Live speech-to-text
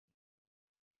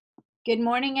Good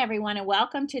morning, everyone, and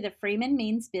welcome to the Freeman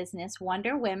Means Business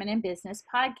Wonder Women in Business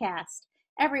podcast.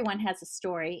 Everyone has a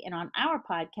story, and on our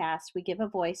podcast, we give a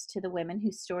voice to the women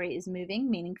whose story is moving,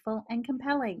 meaningful, and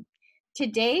compelling.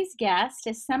 Today's guest,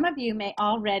 as some of you may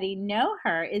already know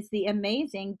her, is the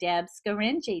amazing Deb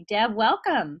Scaringi. Deb,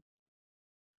 welcome.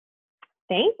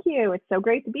 Thank you. It's so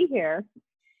great to be here.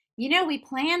 You know, we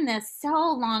planned this so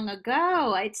long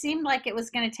ago. It seemed like it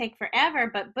was going to take forever,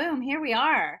 but boom, here we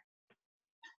are.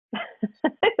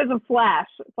 It was a flash.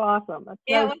 It's awesome. That's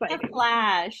It so was a exciting.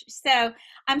 flash. So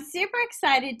I'm super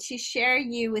excited to share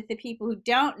you with the people who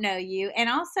don't know you, and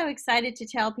also excited to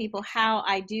tell people how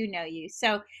I do know you.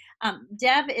 So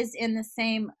Deb is in the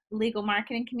same legal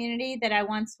marketing community that I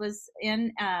once was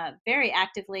in very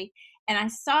actively. And I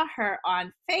saw her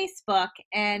on Facebook,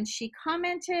 and she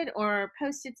commented or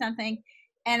posted something.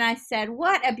 And I said,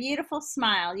 "What a beautiful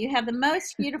smile! You have the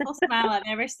most beautiful smile I've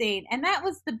ever seen." And that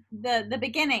was the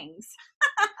beginnings.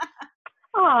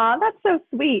 Aw, that's so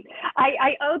sweet.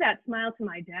 I owe that smile to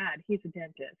my dad. He's a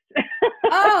dentist.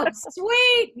 Oh,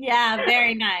 sweet. Yeah,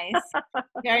 very nice.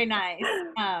 Very nice.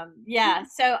 Yeah,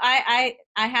 so I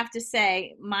have to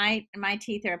say my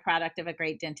teeth are a product of a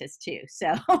great dentist too.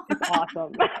 So, It's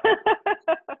awesome.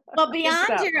 well, Good beyond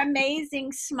stuff. your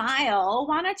amazing smile,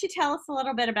 why don't you tell us a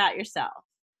little bit about yourself?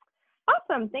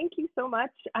 Awesome. Thank you so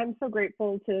much. I'm so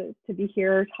grateful to be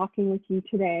here talking with you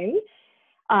today.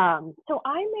 So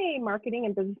I'm a marketing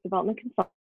and business development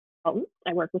consultant.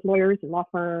 I work with lawyers and law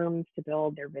firms to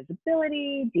build their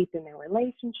visibility, deepen their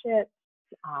relationships,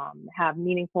 have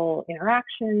meaningful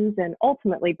interactions, and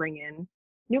ultimately bring in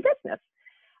new business.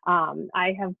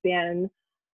 I have been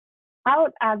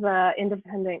out as an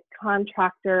independent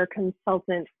contractor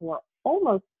consultant for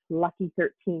almost lucky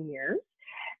 13 years.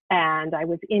 And I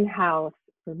was in-house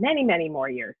for many, many more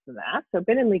years than that. So I've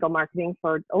been in legal marketing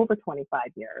for over 25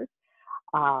 years.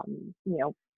 You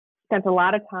know, spent a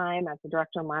lot of time as the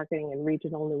director of marketing in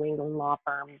regional New England law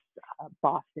firms,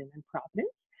 Boston and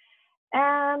Providence,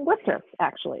 and Worcester,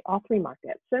 actually, all three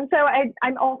markets. And so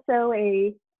I'm also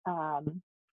a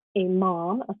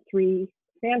mom of three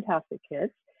fantastic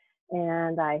kids,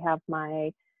 and I have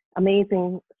my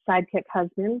amazing sidekick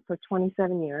husband for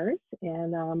 27 years,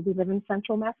 and we live in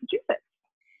central Massachusetts.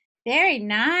 Very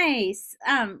nice.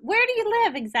 Where do you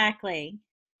live exactly?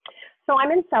 So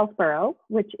I'm in Southborough,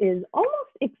 which is almost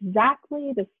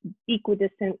exactly the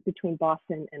equidistant between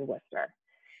Boston and Worcester.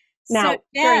 So, Now,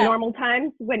 during Deb, normal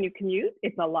times when you commute,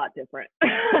 it's a lot different.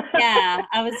 yeah,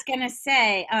 I was gonna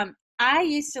say, I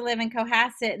used to live in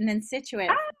Cohasset and then Situate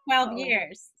for 12 Oh,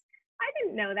 years. I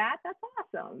didn't know that. That's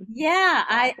awesome. Yeah,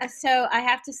 That's awesome. so I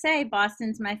have to say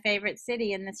Boston's my favorite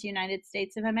city in this United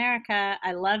States of America.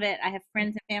 I love it. I have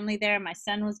friends and family there. My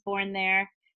son was born there.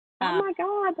 Oh Um, my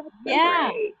God, that's so yeah,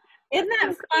 great. isn't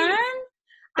That's that so fun? great.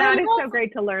 I That is love so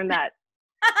great to learn that.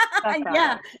 That's yeah,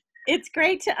 fabulous. it's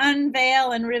great to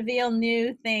unveil and reveal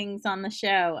new things on the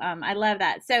show. I love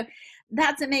that. So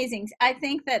that's amazing. I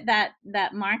think that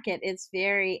market is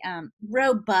very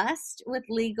robust with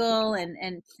legal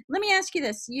and let me ask you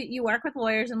this: you work with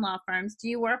lawyers and law firms. Do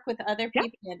you work with other Yep.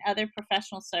 people in other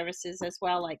professional services as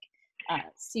well, like I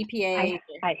CPAs?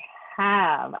 I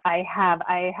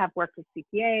I have worked with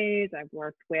CPAs. I've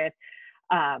worked with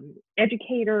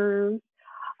educators.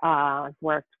 I've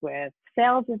worked with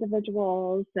sales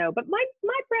individuals. So, but my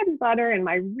bread and butter and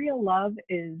my real love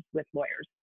is with lawyers.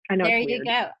 I know There it's you weird.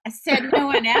 go. I said no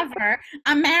one ever.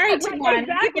 I'm married to Right, one. You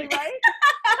exactly, can right?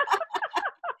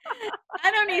 I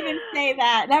don't even say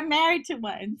that. I'm married to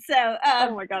one. So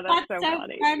Oh my God, that's that's so so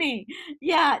funny. funny.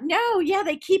 Yeah, no, yeah,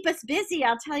 they keep us busy.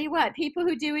 I'll tell you what, people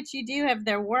who do what you do have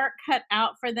their work cut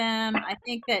out for them. I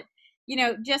think that,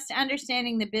 just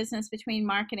understanding the business between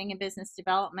marketing and business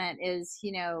development is,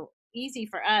 easy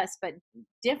for us, but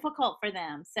difficult for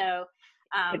them. So,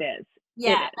 It um, is. It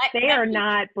yeah, is. that, They that are keeps,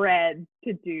 not bred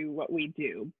to do what we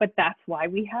do, but that's why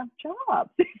we have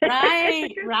jobs. It's a right,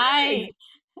 good thing. right.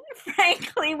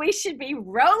 Frankly, we should be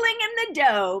rolling in the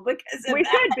dough because of We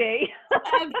that. should be.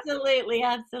 Absolutely,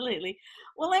 absolutely.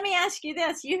 Well, let me ask you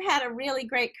this. You've had a really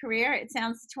great career. It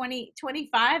sounds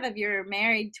 25 of your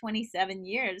married 27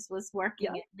 years was working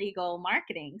in Yep, legal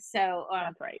marketing. So,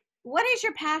 that's right. what is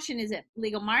your passion? Is it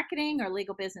legal marketing or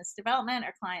legal business development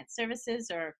or client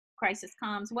services or crisis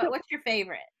comms? So What's your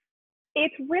favorite?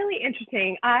 it's really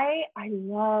interesting. I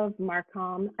love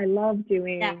Marcom. I love Yeah.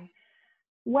 doing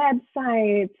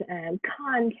websites and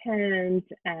content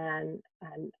and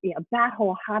that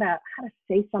whole how to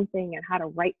say something and how to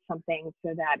write something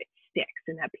so that it sticks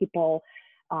and that people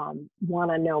want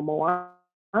to know more.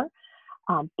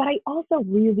 But I also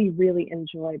really, really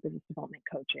enjoy business development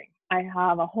coaching. I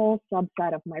have a whole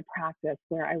subset of my practice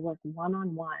where I work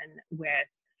one-on-one with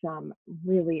some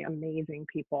really amazing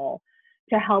people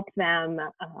to help them,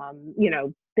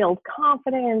 build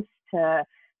confidence, to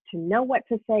know what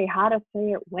to say, how to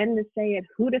say it, when to say it,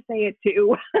 who to say it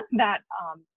to. That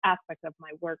aspect of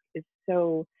my work is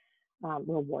so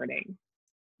rewarding.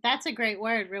 That's a great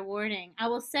word, rewarding. I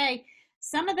will say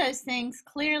some of those things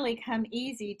clearly come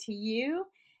easy to you.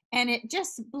 And it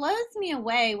just blows me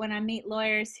away when I meet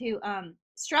lawyers who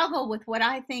struggle with what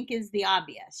I think is the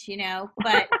obvious,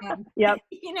 but, Yep.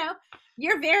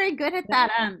 you're very good at Yep.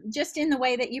 that. Just in the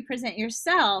way that you present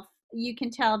yourself, you can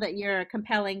tell that you're a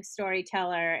compelling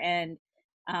storyteller and,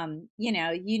 you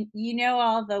know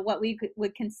all the what we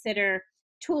would consider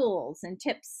tools and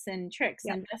tips and tricks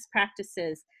Yep. and best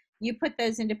practices. You put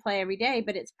those into play every day,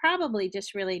 but it's probably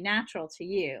just really natural to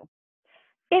you.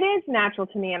 It is natural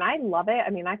to me and I love it. I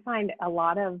mean, I find a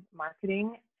lot of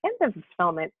marketing and business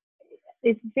development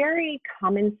is very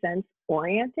common sense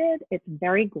oriented. It's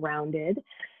very grounded.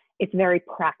 It's very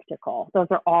practical. Those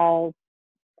are all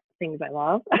things I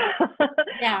love.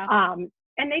 Yeah.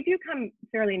 And they do come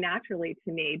fairly naturally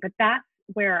to me, but that's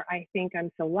where I think I'm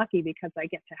so lucky because I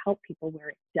get to help people where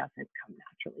it doesn't come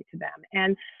naturally to them.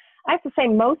 And I have to say,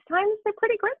 most times they're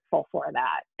pretty grateful for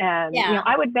that. And, Yeah.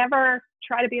 I would never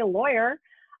try to be a lawyer.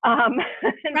 And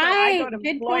so I Right. go to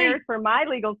Good point. lawyers for my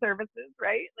legal services,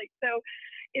 right? Like, so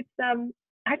it's, I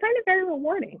find it very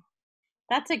rewarding.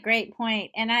 That's a great point.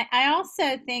 And I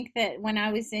also think that when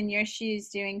I was in your shoes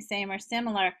doing same or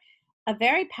similar, a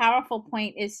very powerful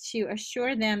point is to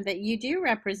assure them that you do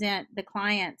represent the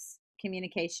client's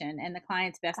communication and the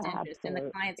client's best interest and the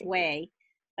client's Absolutely. way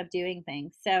of doing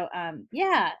things. So,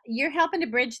 yeah, you're helping to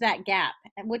bridge that gap,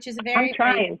 which is a I'm very, very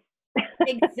trying.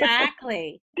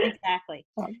 exactly, exactly.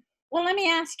 Um, Well, let me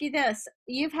ask you this.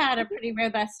 You've had a pretty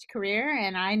robust career,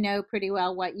 and I know pretty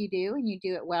well what you do, and you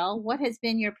do it well. What has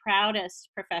been your proudest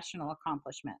professional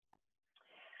accomplishment?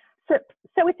 So,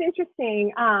 so it's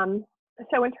interesting.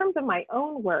 So in terms of my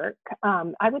own work,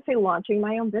 I would say launching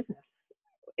my own business.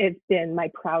 It's been my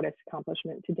proudest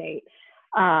accomplishment to date.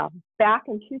 Back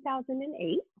in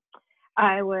 2008,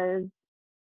 I was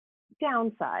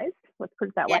downsized, let's put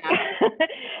it that way. Yeah.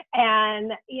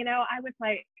 And, I was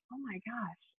like, oh my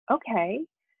gosh, okay,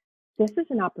 this is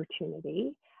an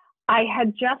opportunity. I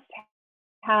had just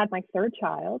had my third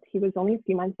child. He was only a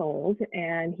few months old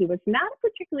and he was not a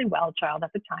particularly well child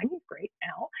at the time. He's great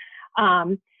now.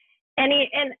 And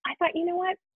I thought, you know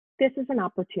what? This is an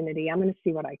opportunity. I'm going to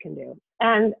see what I can do.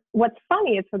 And what's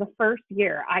funny is for the first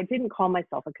year, I didn't call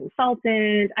myself a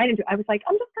consultant. I was like,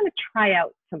 I'm just going to try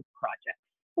out some projects.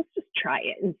 Let's just try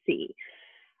it and see.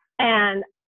 And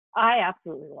I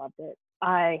absolutely loved it.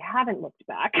 I haven't looked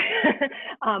back,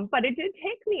 but it did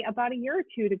take me about a year or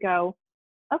two to go,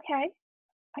 okay,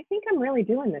 I think I'm really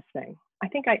doing this thing. I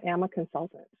think I am a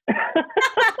consultant.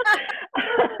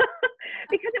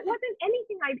 Because it wasn't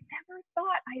anything I'd ever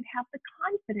thought I'd have the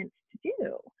confidence to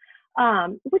do,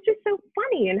 which is so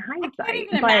funny in I can't hindsight.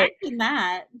 even But imagine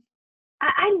that.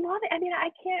 I love it. I mean, I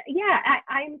can't, yeah,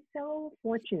 I'm so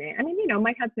fortunate. I mean,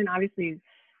 my husband obviously is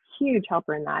a huge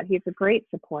helper in that. He's a great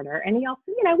supporter. And he also,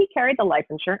 he carried the life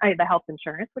insurance, the health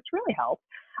insurance, which really helped.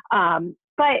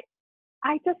 But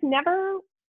I just never,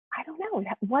 I don't know, it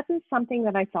wasn't something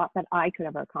that I thought that I could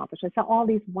ever accomplish. I saw all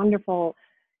these wonderful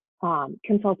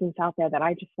consultants out there that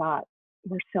I just thought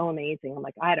were so amazing. I'm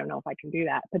like, I don't know if I can do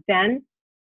that. But then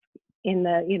in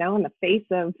the face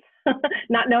of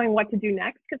not knowing what to do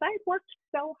next, because I had worked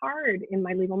so hard in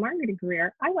my legal marketing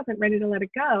career, I wasn't ready to let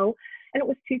it go. And it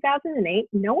was 2008.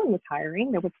 No one was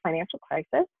hiring. There was financial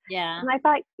crisis. Yeah. And I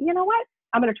thought, you know what?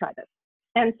 I'm going to try this.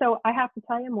 And so I have to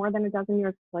tell you, more than a dozen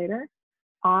years later,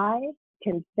 I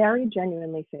can very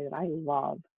genuinely say that I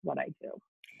love what I do.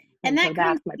 And So that comes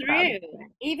that's my through proudest thing.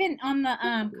 even on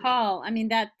the call. I mean,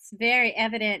 that's very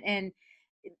evident and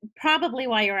probably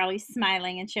why you're always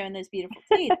smiling and showing those beautiful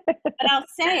teeth. But I'll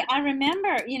say, I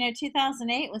remember,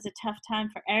 2008 was a tough time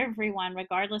for everyone,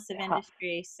 regardless of Tough.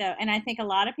 industry. So, and I think a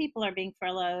lot of people are being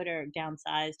furloughed or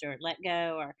downsized or let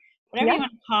go or whatever you Yep.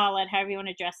 want to call it, however you want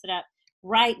to dress it up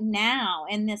right now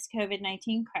in this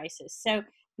COVID-19 crisis. So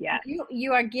Yes.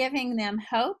 you are giving them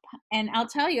hope. And I'll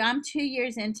tell you, I'm 2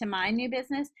 years into my new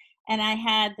business and I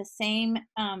had the same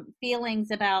feelings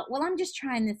about, well, I'm just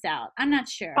trying this out. I'm not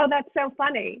sure. Oh, that's so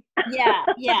funny. Yeah,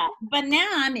 yeah. But now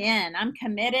I'm in. I'm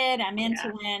committed. I'm in to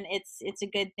Yeah. win. It's a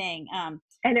good thing.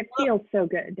 And it Well, feels so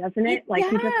good, doesn't it it? Like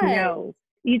does.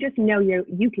 you just know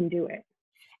you can do it.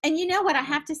 And you know what I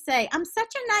have to say? I'm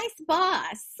such a nice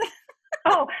boss.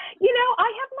 Oh,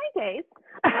 I have my days.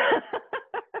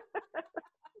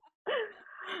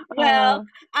 Well,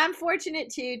 I'm fortunate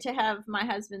too to have my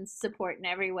husband's support in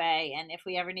every way, and if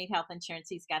we ever need health insurance,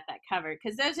 he's got that covered.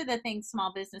 Because those are the things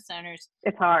small business owners,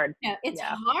 It's hard. it's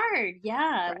Yeah, hard.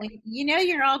 Yeah, right, when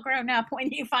you're all grown up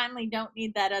when you finally don't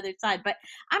need that other side. But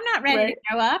I'm not ready to right.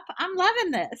 grow up. I'm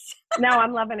loving this. No,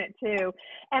 I'm loving it too.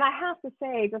 And I have to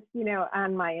say, just,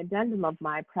 on my addendum of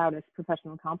my proudest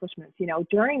professional accomplishments,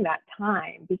 during that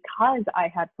time, because I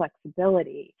had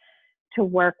flexibility to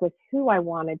work with who I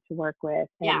wanted to work with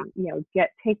Yeah, and,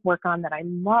 take work on that I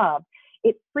love,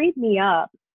 it freed me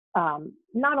up,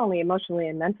 not only emotionally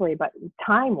and mentally, but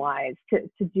time wise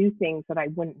to do things that I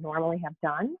wouldn't normally have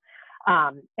done.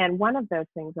 And one of those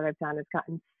things that I've done is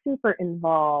gotten super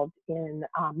involved in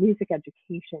music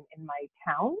education in my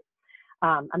town.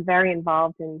 I'm very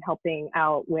involved in helping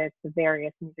out with the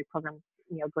various music programs,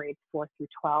 grades 4 through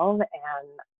 12, and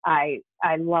I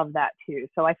love that too.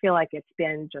 So I feel like it's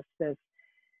been just this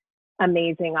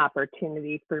amazing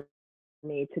opportunity for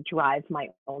me to drive my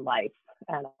own life,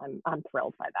 and I'm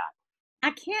thrilled by that.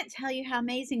 I can't tell you how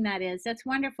amazing that is. That's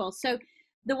wonderful. So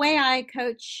the way I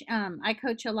coach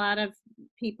a lot of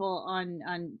people on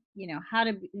how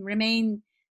to remain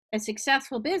a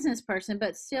successful business person,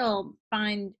 but still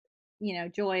find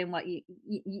joy in what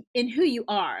in who you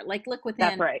are. Like look That's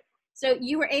within. right. So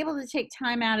you were able to take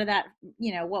time out of that,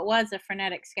 what was a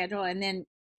frenetic schedule, and then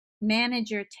manage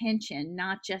your attention,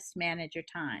 not just manage your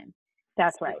time.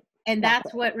 That's So, right. and That's that's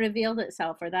right. what revealed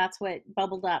itself, or that's what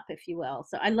bubbled up, if you will.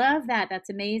 So I love that. That's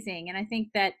amazing. And I think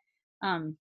that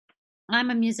um,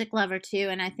 I'm a music lover too,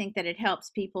 and I think that it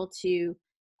helps people to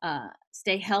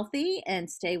stay healthy and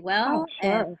stay Oh, well.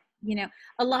 And sure. you know,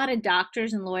 a lot of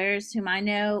doctors and lawyers whom I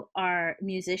know are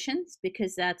musicians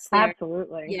because that's their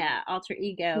Absolutely. alter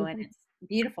ego, and Mhm. it's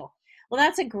beautiful. Well,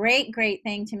 that's a great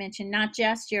thing to mention, not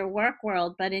just your work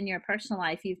world, but in your personal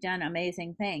life. You've done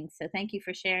amazing things. So thank you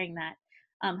for sharing that.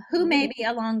 Who Mhm. maybe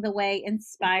along the way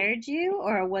inspired you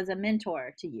or was a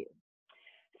mentor to you?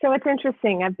 So it's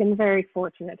interesting. I've been very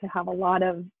fortunate to have a lot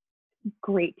of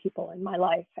great people in my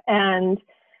life. And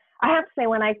I have to say,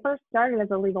 when I first started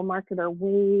as a legal marketer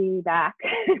way back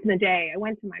in the day, I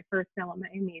went to my first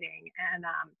LMA meeting,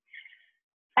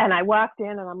 and I walked in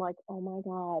and I'm like, oh my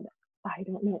God, I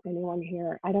don't know anyone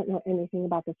here. I don't know anything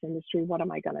about this industry. What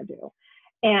am I going to do?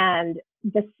 And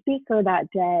the speaker that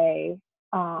day,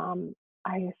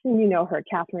 I assume you know her,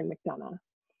 Catherine McDonough,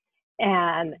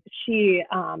 and she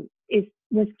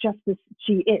was just this.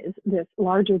 She is this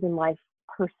larger than life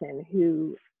person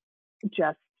who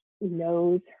just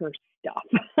knows her stuff.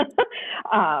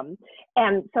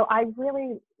 And so I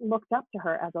really looked up to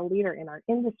her as a leader in our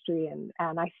industry, and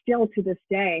I still to this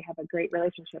day have a great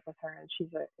relationship with her, and she's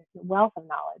a wealth of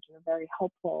knowledge and a very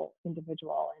helpful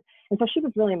individual. And so she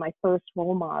was really my first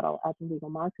role model as a legal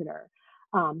marketer.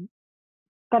 Um,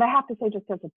 but I have to say, just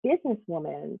as a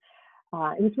businesswoman,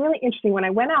 it was really interesting. When I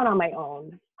went out on my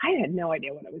own, I had no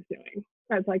idea what I was doing.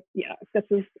 I was like, yeah, this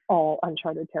is all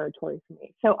uncharted territory for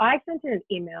me. So I sent an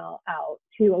email out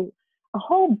to a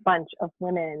whole bunch of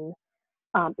women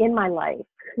in my life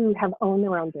who have owned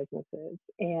their own businesses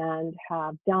and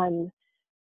have done,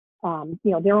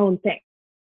 their own thing.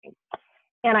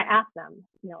 And I asked them,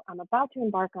 I'm about to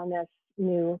embark on this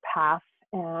new path,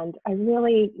 and I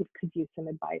really could use some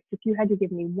advice. If you had to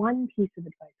give me one piece of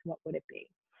advice, what would it be?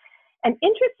 And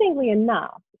interestingly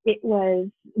enough, it was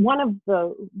one of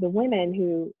the women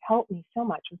who helped me so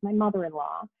much was my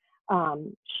mother-in-law.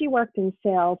 She worked in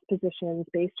sales positions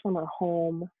based from her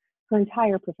home her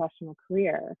entire professional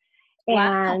career.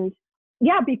 Wow. And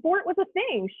yeah, before it was a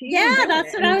thing, she Yeah, was doing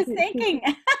that's it. what I And was thinking.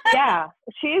 yeah,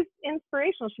 she's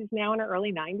inspirational. She's now in her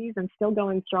early 90s and still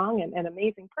going strong, and an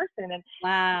amazing person. And she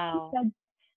Wow. said,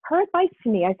 her advice to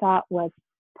me, I thought, was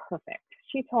perfect.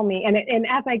 She told me, and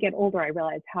as I get older, I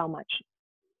realize how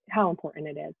important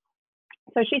it is.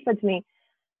 So she said to me,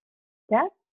 Beth,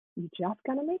 you just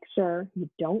got to make sure you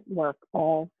don't work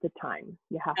all the time.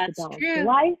 You have to That's balance your true.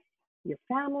 life, your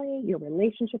family, your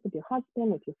relationship with your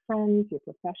husband, with your friends, your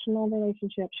professional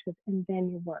relationships, and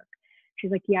then your work.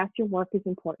 She's like, yes, your work is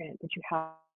important, but you have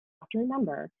to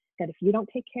remember that if you don't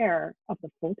take care of the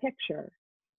full picture,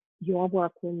 your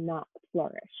work will not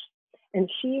flourish. And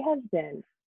she has been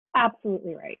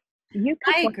absolutely right. You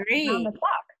could I work around the agree.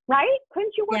 clock, right?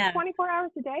 Couldn't you work Yeah. 24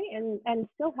 hours a day and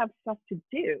still have stuff to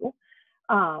do?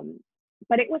 Um,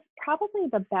 but it was probably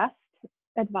the best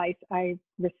advice I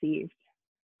received.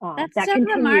 That's That so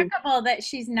continues. remarkable that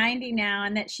she's 90 now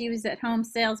and that she was at home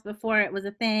sales before it was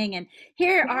a thing. And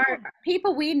here are Yeah,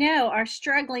 people we know are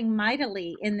struggling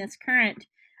mightily in this current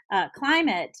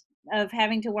climate of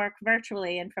having to work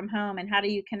virtually and from home. And how do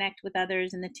you connect with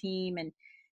others in the team? And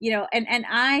and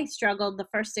I struggled the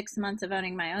first 6 months of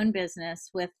owning my own business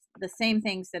with the same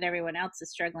things that everyone else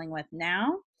is struggling with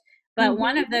now. But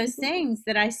one Mhm. of those things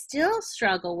that I still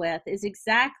struggle with is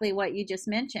exactly what you just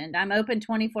mentioned. I'm open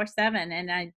 24/7,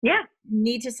 and I Yeah.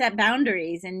 need to set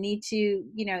boundaries and need to,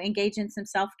 engage in some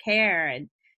self-care and,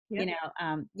 Yep.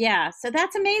 yeah. So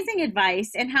that's amazing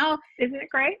advice, and how Isn't it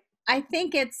great? I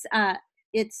think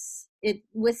it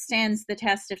withstands the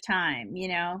test of time,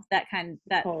 that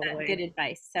good Totally.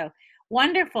 advice. So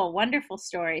wonderful, wonderful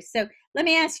story. So let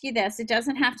me ask you this. It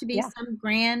doesn't have to be Yeah. some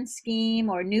grand scheme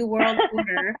or new world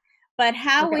order, but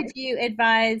how would Okay. you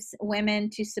advise women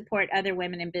to support other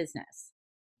women in business?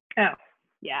 Oh,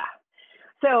 yeah.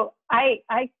 So I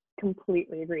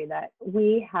completely agree that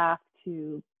we have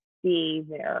to be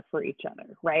there for each other,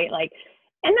 right? Like,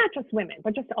 and not just women,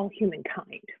 but just all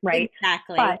humankind, right?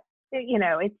 Exactly. But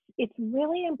it's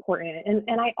really important,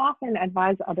 and I often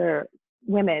advise other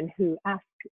women who ask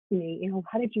me,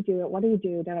 how did you do it? What do you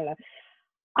do? Da, da, da.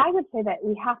 I would say that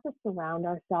we have to surround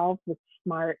ourselves with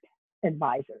smart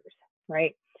advisors,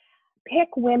 right? Pick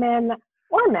women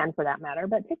or men for that matter,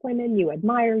 but pick women you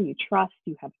admire, you trust,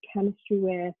 you have chemistry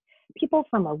with, people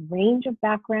from a range of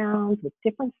backgrounds with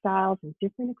different styles and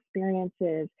different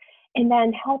experiences, and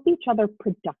then help each other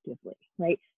productively,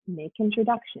 right? Make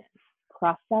introductions,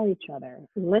 cross sell each other,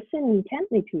 listen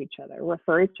intently to each other,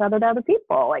 refer each other to other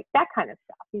people, like that kind of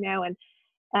stuff,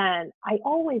 and I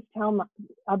always tell my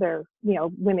other,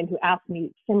 women who ask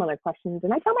me similar questions,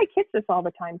 and I tell my kids this all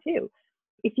the time too.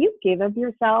 If you give of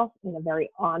yourself in a very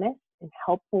honest and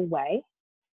helpful way,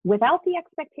 without the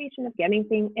expectation of getting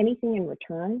anything in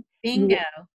return, Bingo.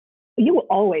 you will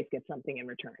always get something in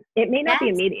return. It may not be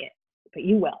That's immediate, but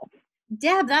you will.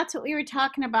 Deb, that's what we were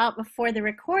talking about before the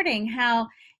recording. How,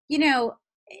 you know,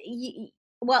 y-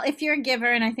 well, if you're a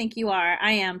giver, and I think you are,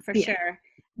 I am for Yeah. sure.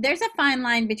 There's a fine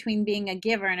line between being a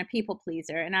giver and a people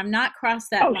pleaser, and I'm not cross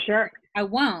that Oh, line. sure. I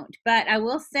won't, but I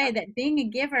will say Yep. that being a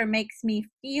giver makes me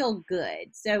feel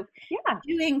good. So Yeah.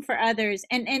 doing for others,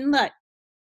 and look,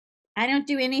 I don't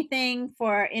do anything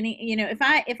for any, if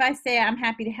I say I'm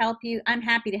happy to help you, I'm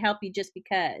happy to help you just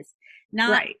because,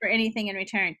 not Right. for anything in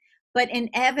return. But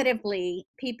inevitably,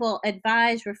 people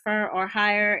advise, refer, or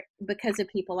hire because of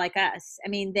people like us. I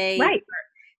mean, Right.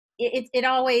 it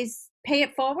always pay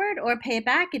it forward or pay it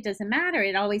back. It doesn't matter.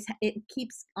 It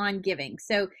keeps on giving.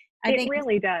 So I It think,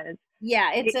 really does.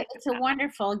 yeah, It, it's a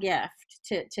wonderful gift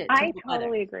to I help others.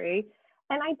 totally agree.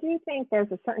 And I do think there's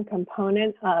a certain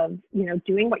component of,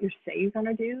 doing what you say you're going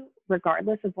to do,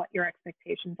 regardless of what your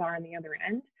expectations are on the other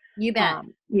end. You bet.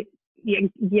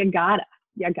 You gotta.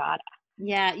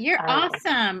 Yeah, you're Um,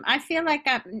 awesome. I feel like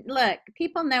look,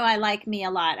 people know I like me a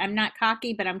lot. I'm not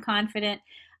cocky, but I'm confident.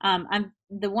 I'm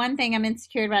the one thing I'm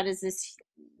insecure about is this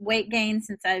weight gain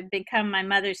since I've become my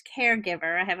mother's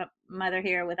caregiver. I have a mother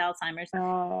here with Alzheimer's.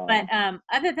 But oh,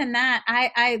 other than that,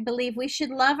 I believe we should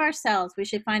love ourselves. We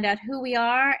should find out who we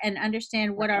are and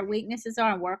understand what our right. weaknesses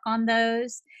are and work on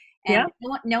those. Yeah,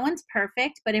 And no one's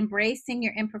perfect, but embracing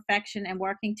your imperfection and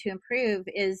working to improve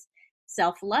is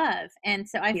self-love. And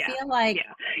so I yeah, feel like,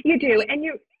 yeah. You you know, do, and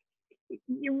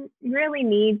you really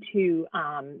need to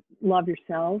love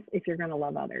yourself if you're going to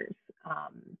love others.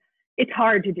 It's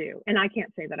hard to do, and I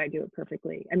can't say that I do it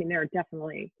perfectly. I mean, there are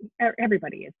definitely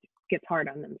everybody gets hard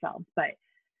on themselves, but it,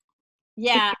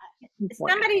 yeah, it's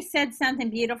important. somebody said something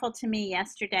beautiful to me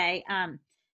yesterday.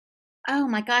 Oh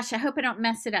my gosh, I hope I don't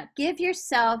mess it up. Give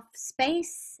yourself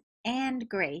space and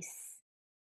grace.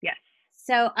 Yes,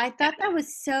 So I yes, thought that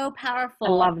was so I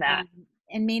powerful, love that.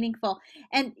 and meaningful.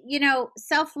 And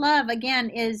self-love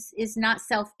again is not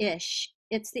selfish.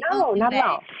 It's the No, only not at way.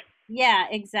 all. Yeah,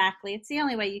 exactly. It's the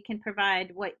only way you can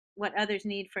provide what others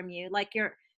need from you, like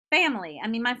your family. I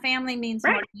mean, my family means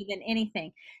more Right. to me than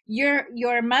anything.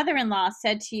 Your mother-in-law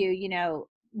said to you,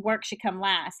 work should come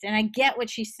last, and I get what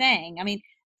she's saying. I mean,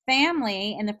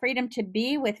 family and the freedom to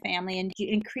be with family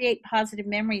and create positive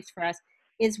memories for us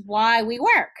is why we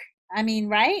work. I mean,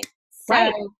 right? So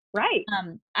Right. Right.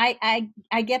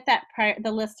 I get that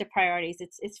the list of priorities.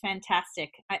 It's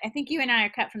fantastic. I think you and I are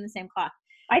cut from the same cloth.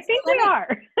 I So think let we me.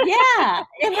 are. Yeah,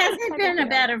 it hasn't I think been we a are.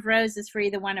 bed of roses for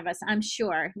either one of us. I'm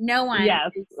sure. No one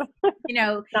Yes. is. You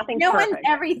know, Nothing's no one's perfect.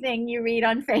 everything you read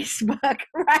on Facebook,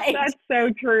 right? That's so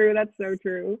true. That's so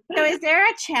true. So, is there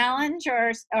a challenge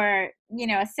or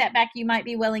a setback you might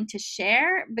be willing to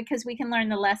share because we can learn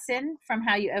the lesson from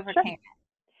how you Sure. overcame it?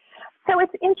 So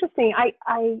it's interesting.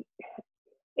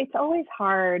 It's always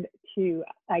hard to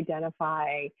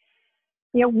identify,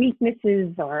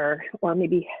 weaknesses or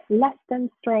maybe less than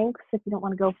strengths if you don't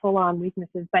want to go full on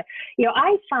weaknesses. But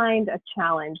I find a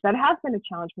challenge that has been a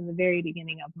challenge from the very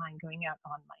beginning of mine going out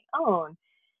on my own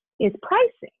is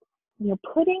pricing.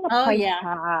 Putting a Oh, price yeah.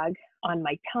 tag on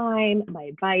my time, my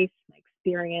advice, my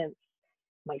experience,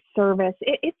 my service.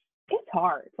 It's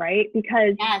hard, right?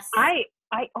 Because Yes.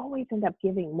 I always end up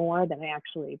giving more than I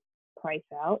actually price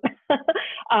out.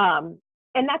 um,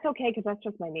 and that's okay because that's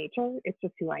just my nature. It's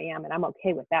just who I am, and I'm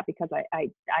okay with that because I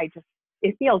just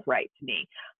it feels right to me.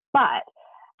 But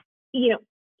you know,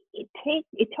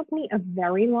 it took me a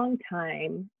very long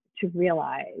time to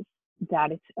realize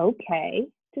that it's okay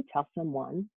to tell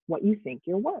someone what you think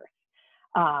you're worth.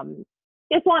 Um,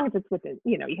 as long as it's within,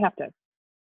 you have to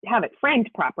have it framed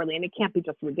properly, and it can't be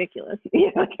just ridiculous.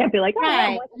 It can't be like, oh yeah, I'm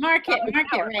Right. worth Market, $1 an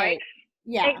market hour, right? rate.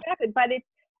 Yeah. Exactly. But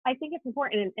I think it's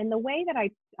important, and the way that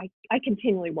I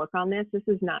continually work on this. This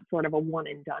is not sort of a one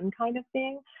and done kind of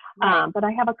thing, Right. but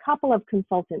I have a couple of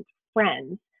consultant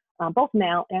friends, both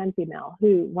male and female,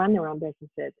 who run their own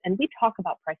businesses, and we talk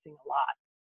about pricing a lot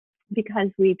because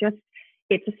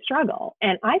it's a struggle,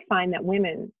 and I find that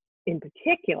women in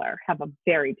particular have a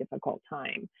very difficult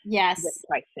time with Yes.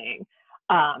 pricing.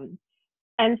 Um,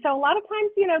 and so a lot of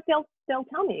times, they'll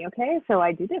tell me, okay, so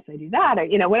I do this, I do that,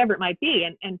 or, whatever it might be.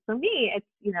 And for me, it's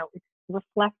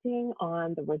reflecting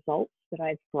on the results that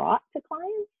I've brought to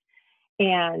clients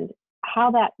and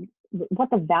what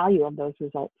the value of those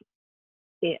results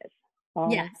is.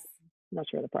 I'm Yes. not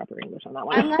sure the proper English on that I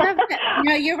one. love that.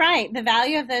 No, you're right. The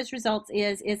value of those results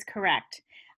is correct.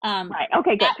 Um, Right.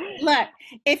 Okay, good. Look,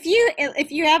 if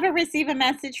you ever receive a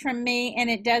message from me and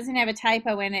it doesn't have a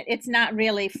typo in it, it's not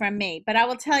really from me. But I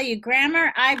will tell you,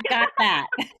 grammar, I've got that.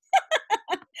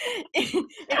 If it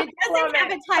I love doesn't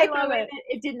have it. a I typo love in it. it,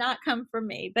 it did not come from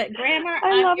me. But grammar, I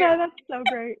I'm love your that. That's so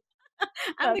great. I'm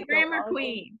That's the so grammar awesome.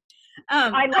 queen. I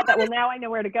I love that. want Well, now I know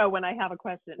where to go when I have a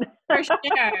question. For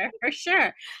sure, for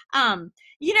sure.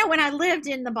 When I lived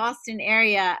in the Boston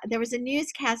area, there was a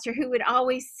newscaster who would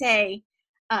always say,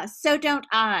 "So don't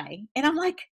I?" And I'm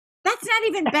like, "That's not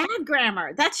even bad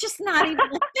grammar. That's just not even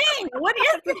a thing. What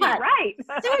is This is that? right.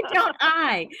 So don't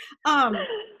I?" Um,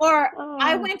 or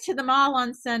I Oh. went to the mall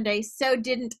on Sunday. So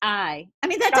didn't I? I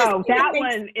mean, that doesn't Oh, even that make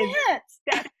one is sense.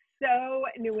 that's so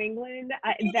New England.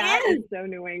 That It is is. so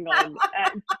New England.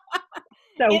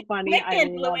 So It's funny. I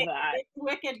wicked, love Louis. that. It's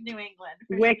wicked New England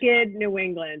for sure. Wicked New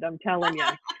England. I'm telling you.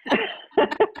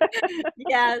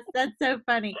 Yes, that's so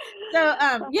funny. So,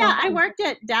 yeah, I worked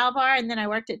at Dalbar and then I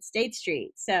worked at State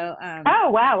Street. So, Oh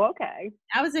wow. Okay.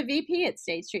 I was a VP at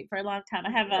State Street for a long time.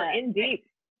 I have You were a in great, deep.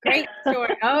 great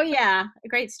story. Oh yeah,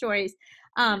 great stories.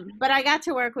 But I got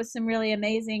to work with some really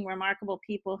amazing, remarkable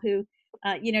people who,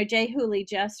 Jay Hooley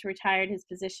just retired his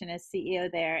position as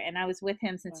CEO there, and I was with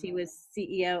him since he Wow. was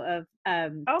CEO of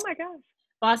Oh my gosh.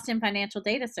 Boston Financial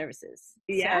Data Services.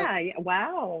 So Yeah, yeah.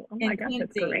 Wow. Oh my in gosh,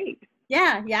 that's Quincy. great.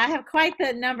 Yeah, yeah, I have quite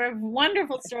the number of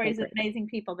wonderful That's so stories with great. amazing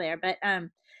people there. But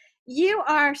you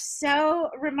are so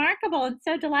remarkable and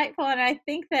so delightful, and I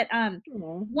think that Aw.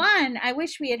 one, I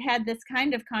wish we had had this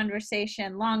kind of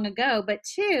conversation long ago. But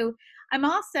two, I'm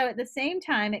also at the same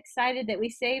time excited that we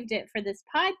saved it for this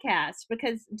podcast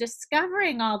because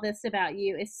discovering all this about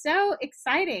you is so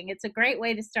exciting. It's a great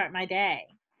way to start my day.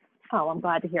 Oh, I'm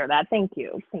glad to hear that. Thank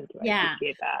you. Thank you. I Yeah.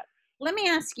 appreciate that. Let me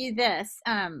ask you this.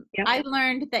 Yep. I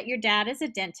learned that your dad is a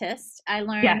dentist. I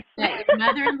learned Yes. that your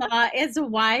mother-in-law is a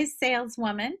wise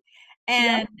saleswoman.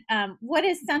 Yep. And what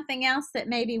is something else that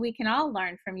maybe we can all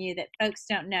learn from you that folks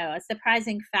don't know? A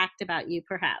surprising fact about you,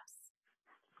 perhaps.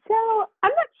 So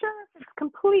I'm not sure if it's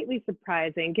completely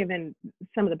surprising given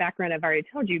some of the background I've already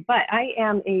told you, but I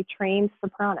am a trained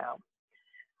soprano.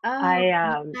 Oh,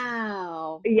 I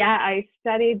wow. Yeah, I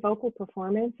studied vocal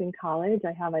performance in college.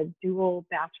 I have a dual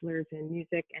bachelor's in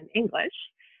music and English.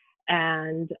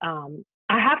 And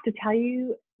I have to tell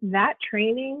you, that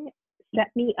training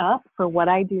set me up for what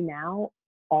I do now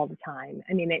all the time.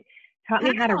 I mean, it taught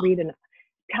me how to How? read an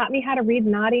taught me how to read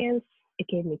an audience. It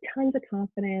gave me tons of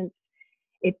confidence.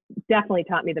 It definitely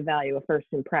taught me the value of first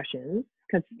impressions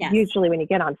because Yes. usually when you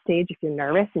get on stage, if you're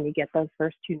nervous and you get those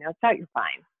first two notes out, you're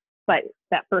fine. But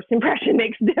that first impression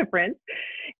makes a difference.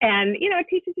 And, it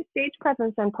teaches you stage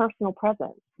presence and personal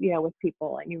presence, with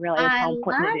people. And you realize I how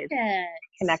important it love is to it.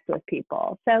 connect with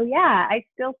people. So, yeah, I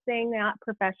still sing, not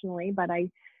professionally, but I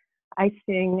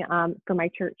sing for my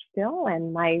church still.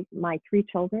 And my three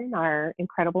children are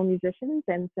incredible musicians.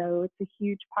 And so it's a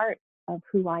huge part of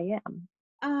who I am.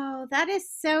 Oh, that is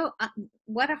so,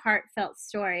 what a heartfelt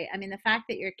story. I mean, the fact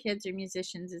that your kids are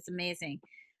musicians is amazing.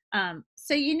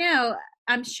 So,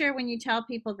 I'm sure when you tell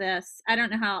people this, I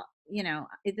don't know how,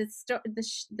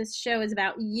 this show is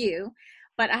about you,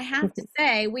 but I have to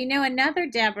say, we know another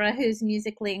Deborah who's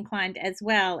musically inclined as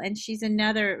well, and she's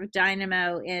another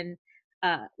dynamo in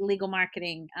legal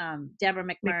marketing, Deborah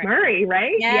McMurray. McMurray,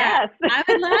 right? Yeah, Yes. I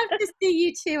would love to see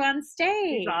you two on She's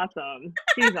stage. awesome.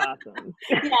 She's awesome.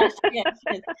 Yeah, she is,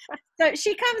 she is. So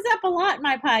she comes up a lot in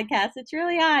my podcast. It's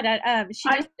really odd. She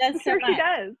I'm just does so sure she much.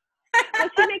 does. Well,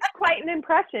 she makes quite an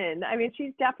impression. I mean,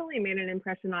 she's definitely made an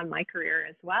impression on my career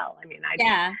as well. I mean,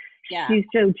 Yeah, yeah, she's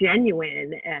so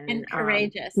genuine and and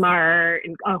courageous. smart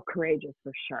and courageous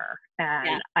for sure.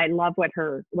 Yeah. And I love what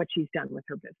she's done with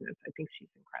her business. I think she's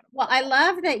incredible. Well, I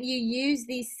love that you use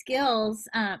these skills.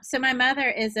 So my mother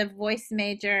is a voice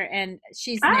major, and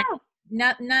she's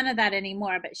none of that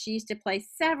anymore. But she used to play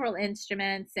several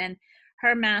instruments, and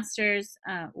her master's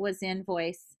was in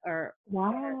voice.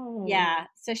 Wow. Yeah.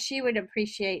 So she would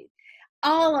appreciate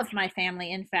all of my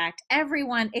family. In fact,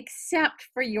 everyone except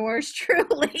for yours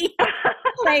truly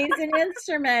plays an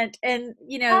instrument, and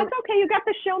that's okay. You got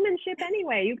the showmanship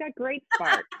anyway. You got great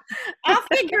spark. I'll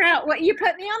figure out what you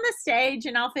put me on the stage,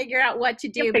 and I'll figure out what to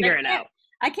do. You'll figure it out.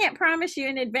 I can't promise you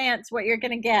in advance what you're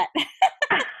going to get.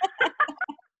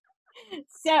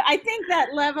 So I think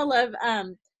that level of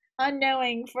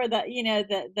unknowing for the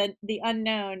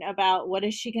unknown about what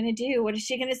is she going to do, what is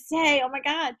she going to say, oh my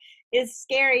God, is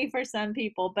scary for some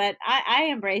people, but I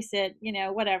embrace it,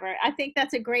 whatever. I think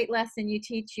that's a great lesson you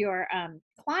teach your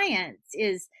clients,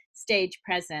 is stage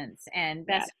presence and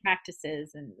best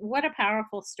practices. And what a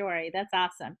powerful story. That's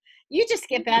awesome. You just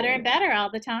get better and better all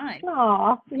the time.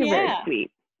 Oh, you're very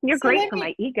sweet. You're great for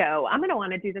my ego. I'm going to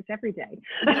want to do this every day.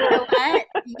 You know what?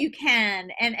 You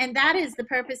can. And that is the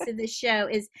purpose of this show,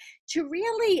 is to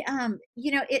really,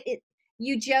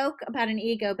 you joke about an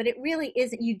ego, but it really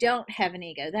isn't. You don't have an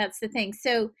ego. That's the thing.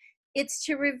 So it's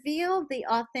to reveal the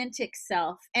authentic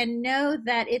self and know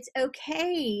that it's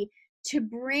okay to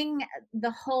bring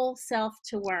the whole self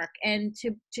to work and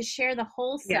to share the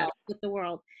whole self with the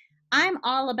world. I'm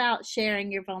all about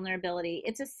sharing your vulnerability.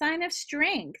 It's a sign of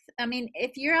strength. I mean,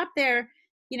 if you're up there,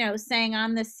 saying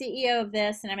I'm the CEO of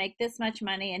this and I make this much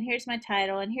money and here's my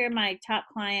title and here are my top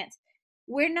clients,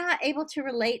 we're not able to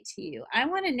relate to you. I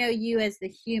want to know you as the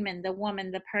human, the woman,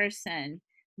 the person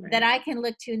that I can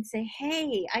look to and say,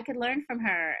 hey, I could learn from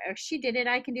her, or she did it,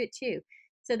 I can do it too.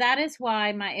 So that is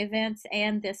why my events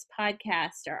and this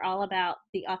podcast are all about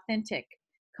the authentic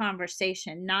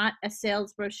conversation, not a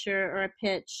sales brochure or a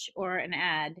pitch or an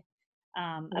ad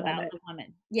about the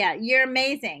woman. Yeah, you're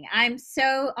amazing. I'm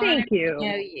so honored to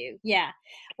know you. Yeah.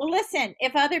 Well, listen,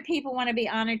 if other people want to be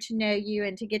honored to know you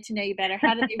and to get to know you better,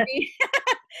 how do they reach?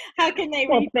 How can they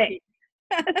reach you?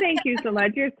 Thank you so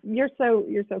much. You're so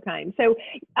kind. So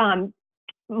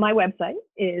my website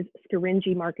is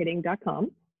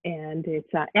scaringi.marketing.com, and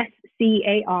it's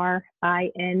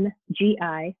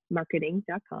SCARINGI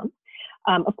marketing.com.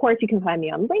 Of course, you can find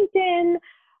me on LinkedIn.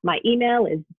 My email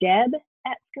is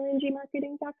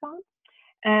deb@scaringimarketing.com.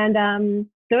 And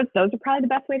those are probably the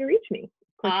best way to reach me.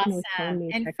 Awesome.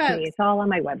 And folks, it's all on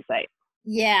my website.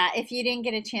 Yeah, if you didn't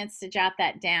get a chance to jot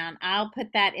that down, I'll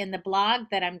put that in the blog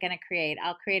that I'm going to create.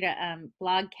 I'll create a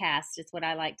blogcast, is what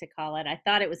I like to call it. I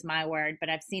thought it was my word,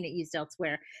 but I've seen it used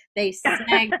elsewhere. They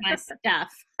snagged my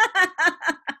stuff.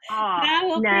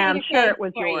 I'm sure it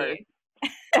was yours.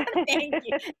 Thank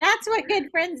you. That's what good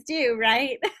friends do,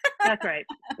 right? That's right.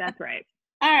 That's right.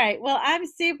 All right. Well, I'm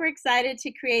super excited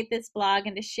to create this blog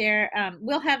and to share.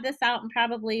 We'll have this out in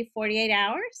probably 48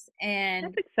 hours. And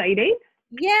that's exciting.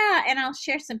 Yeah. And I'll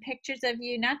share some pictures of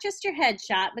you, not just your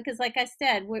headshot, because like I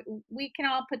said, we can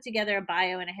all put together a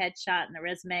bio and a headshot and a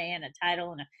resume and a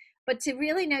title. But to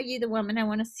really know you, the woman, I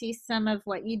want to see some of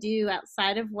what you do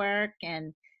outside of work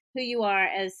and who you are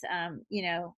as,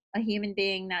 a human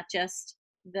being, not just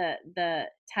the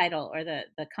title or the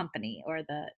company or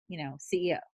the,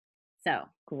 CEO. So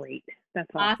great. That's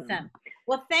awesome.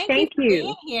 Well, thank you for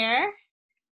being here.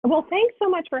 Well, thanks so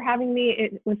much for having me.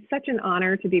 It was such an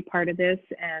honor to be part of this,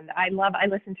 and I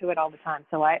listen to it all the time.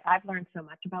 So I've learned so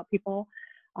much about people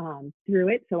through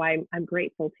it. So I'm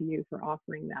grateful to you for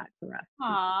offering that for us.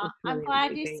 Aw, really I'm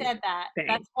glad you said that.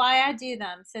 That's why I do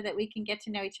them, so that we can get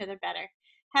to know each other better.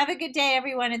 Have a good day,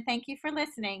 everyone, and thank you for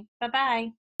listening.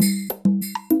 Bye-bye.